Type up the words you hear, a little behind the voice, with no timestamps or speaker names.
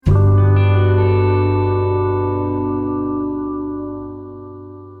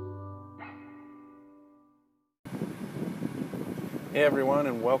Hey everyone,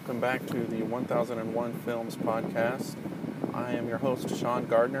 and welcome back to the 1001 Films podcast. I am your host, Sean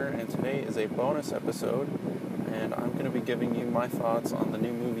Gardner, and today is a bonus episode, and I'm going to be giving you my thoughts on the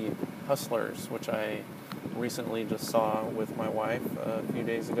new movie Hustlers, which I recently just saw with my wife a few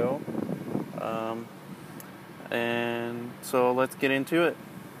days ago. And so let's get into it.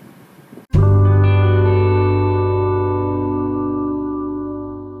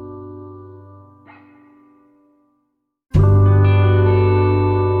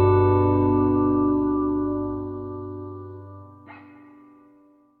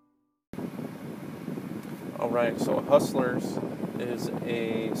 Alright, so Hustlers is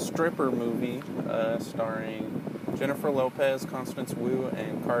a stripper movie starring Jennifer Lopez, Constance Wu,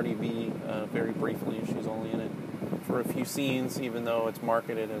 and Cardi B. Very briefly, she's only in it for a few scenes, even though it's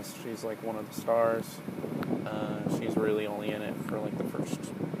marketed as she's like one of the stars. She's really only in it for like the first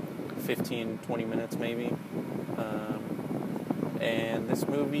 15-20 minutes maybe. And this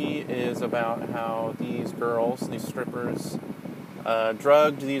movie is about how these girls, these strippers,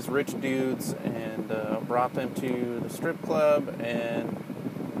 drugged these rich dudes and brought them to the strip club and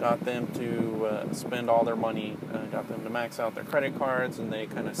got them to spend all their money, got them to max out their credit cards, and they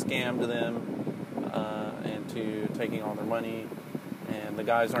kind of scammed them into taking all their money. And the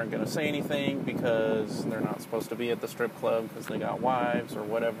guys aren't going to say anything because they're not supposed to be at the strip club because they got wives or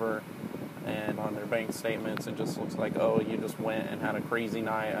whatever. And on their bank statements, it just looks like, oh, you just went and had a crazy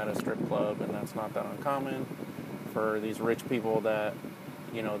night at a strip club, and that's not that uncommon for these rich people that,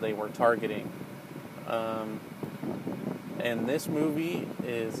 you know, they were targeting. And this movie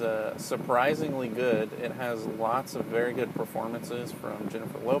is surprisingly good. It has lots of very good performances from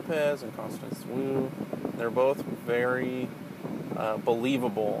Jennifer Lopez and Constance Wu. They're both very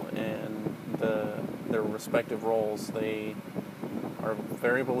believable in their respective roles. They are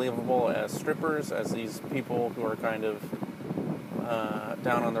very believable as strippers, as these people who are kind of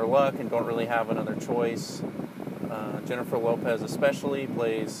down on their luck and don't really have another choice. Jennifer Lopez especially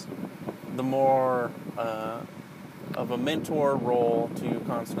plays the more of a mentor role to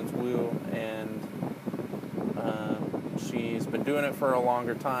Constance Wu, and she's been doing it for a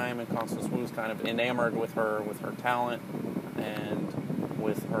longer time, and Constance Wu's kind of enamored with her talent and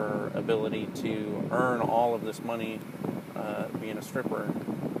with her ability to earn all of this money being a stripper.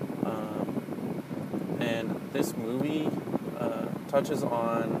 And this movie touches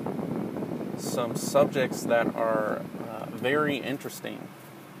on some subjects that are very interesting.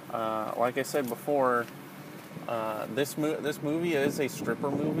 Like I said before, this movie is a stripper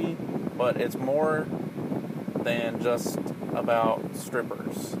movie, but it's more than just about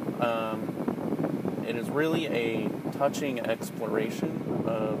strippers. It is really a touching exploration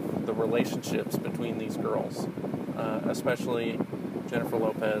of the relationships between these girls, especially Jennifer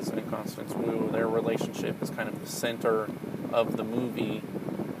Lopez and Constance Wu. Their relationship is kind of the center of the movie,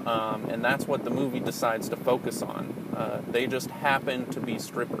 and that's what the movie decides to focus on. They just happen to be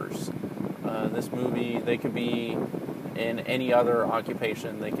strippers. This movie, they could be in any other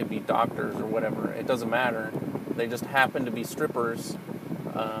occupation. They could be doctors or whatever. It doesn't matter. They just happen to be strippers,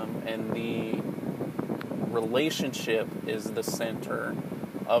 and the relationship is the center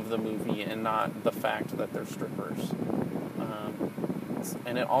of the movie and not the fact that they're strippers.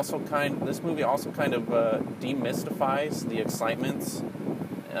 And this movie also kind of demystifies the excitements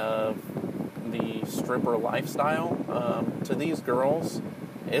of the stripper lifestyle. To these girls,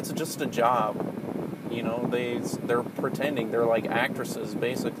 it's just a job. You know, they're pretending. They're like actresses,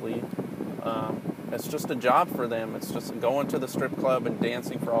 basically. It's just a job for them. It's just going to the strip club and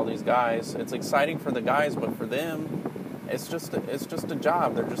dancing for all these guys. It's exciting for the guys, but for them, it's just a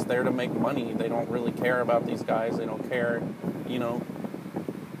job. They're just there to make money. They don't really care about these guys. They don't care, you know,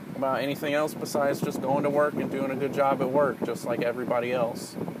 about anything else besides just going to work and doing a good job at work, just like everybody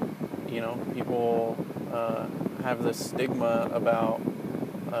else. You know, people have this stigma about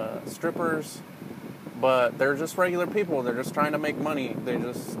strippers, but they're just regular people. They're just trying to make money. They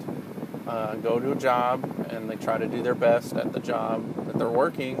just go to a job and they try to do their best at the job that they're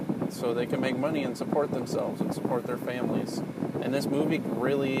working so they can make money and support themselves and support their families. And this movie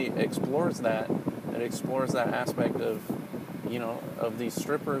really explores that. It explores that aspect of, you know, of these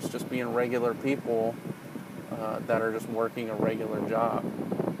strippers just being regular people that are just working a regular job.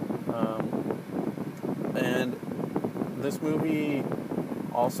 And this movie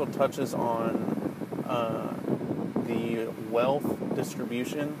also touches on the wealth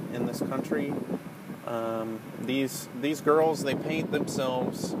distribution in this country. These girls, they paint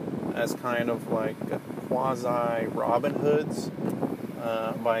themselves as kind of like quasi Robin Hoods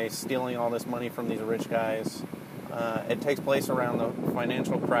by stealing all this money from these rich guys. It takes place around the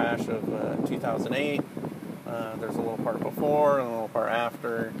financial crash of 2008. There's a little part before and a little part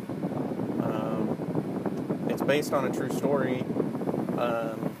after. It's based on a true story.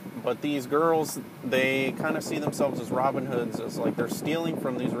 But these girls, they kind of see themselves as Robin Hoods, as like they're stealing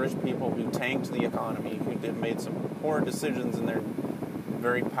from these rich people who tanked the economy, who made some poor decisions in their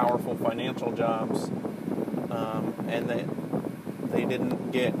very powerful financial jobs, and they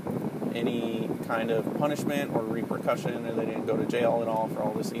didn't get any kind of punishment or repercussion, or they didn't go to jail at all for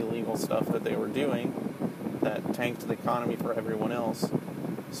all this illegal stuff that they were doing that tanked the economy for everyone else.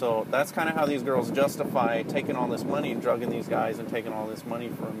 So that's kind of how these girls justify taking all this money, drugging these guys, and taking all this money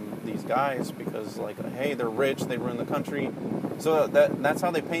from these guys because, like, hey, they're rich, they run the country. So that's how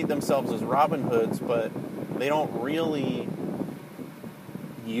they paint themselves as Robin Hoods, but they don't really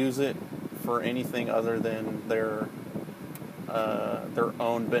use it for anything other than their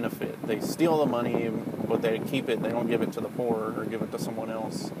own benefit. They steal the money, but they keep it. They don't give it to the poor or give it to someone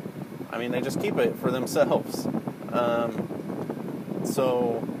else. I mean, they just keep it for themselves.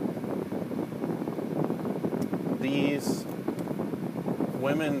 So these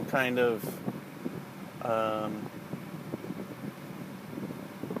women kind of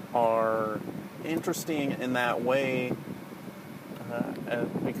are interesting in that way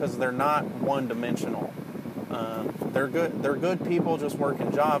because they're not one-dimensional. They're good people just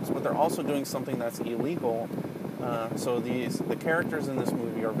working jobs, but they're also doing something that's illegal. So the characters in this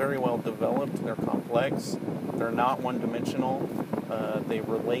movie are very well developed. They're complex. They're not one-dimensional. They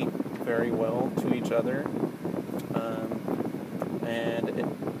relate very well to each other.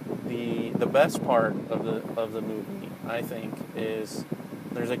 The best part of the movie, I think, is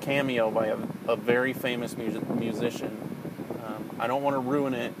there's a cameo by a very famous musician. I don't want to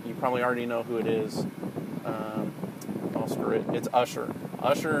ruin it. You probably already know who it is. I'll screw it. It's Usher.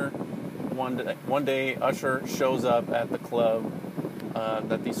 One day, Usher shows up at the club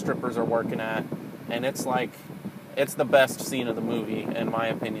that these strippers are working at, and it's the best scene of the movie, in my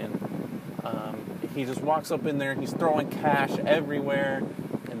opinion. He just walks up in there, he's throwing cash everywhere,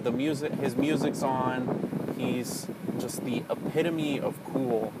 and his music's on. He's just the epitome of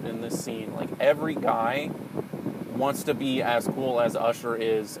cool in this scene. Like, every guy wants to be as cool as Usher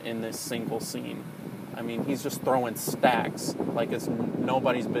is in this single scene. I mean, he's just throwing stacks like it's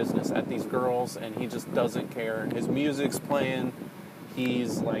nobody's business at these girls, and he just doesn't care. His music's playing.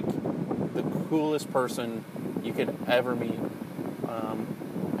 He's like the coolest person you could ever meet.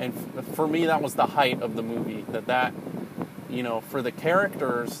 And for me, that was the height of the movie. That for the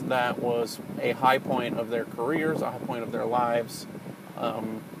characters, that was a high point of their careers, a high point of their lives,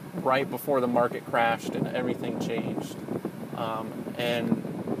 right before the market crashed and everything changed. And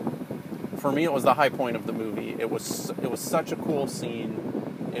for me, it was the high point of the movie. It was such a cool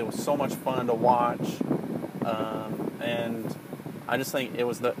scene. It was so much fun to watch, and I just think it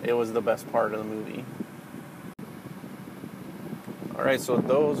was the best part of the movie. All right, so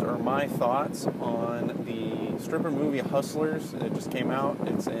those are my thoughts on the stripper movie Hustlers. It just came out.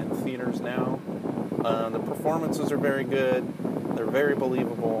 It's in theaters now. The performances are very good. They're very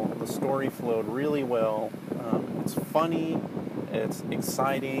believable. The story flowed really well. It's funny. It's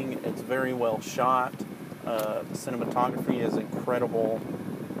exciting. It's very well shot. The cinematography is incredible.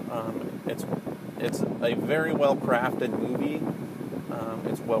 It's a very well crafted movie.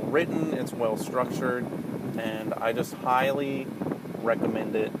 It's well written. It's well structured, and I just highly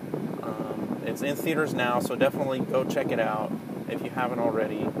recommend it. It's in theaters now, so definitely go check it out if you haven't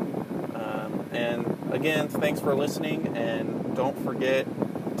already. And again, thanks for listening, and don't forget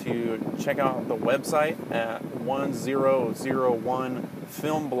to check out the website at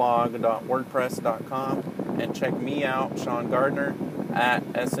 1001filmblog.wordpress.com, and check me out, Sean Gardner, at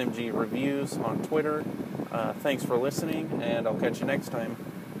SMG Reviews on Twitter. Thanks for listening, and I'll catch you next time.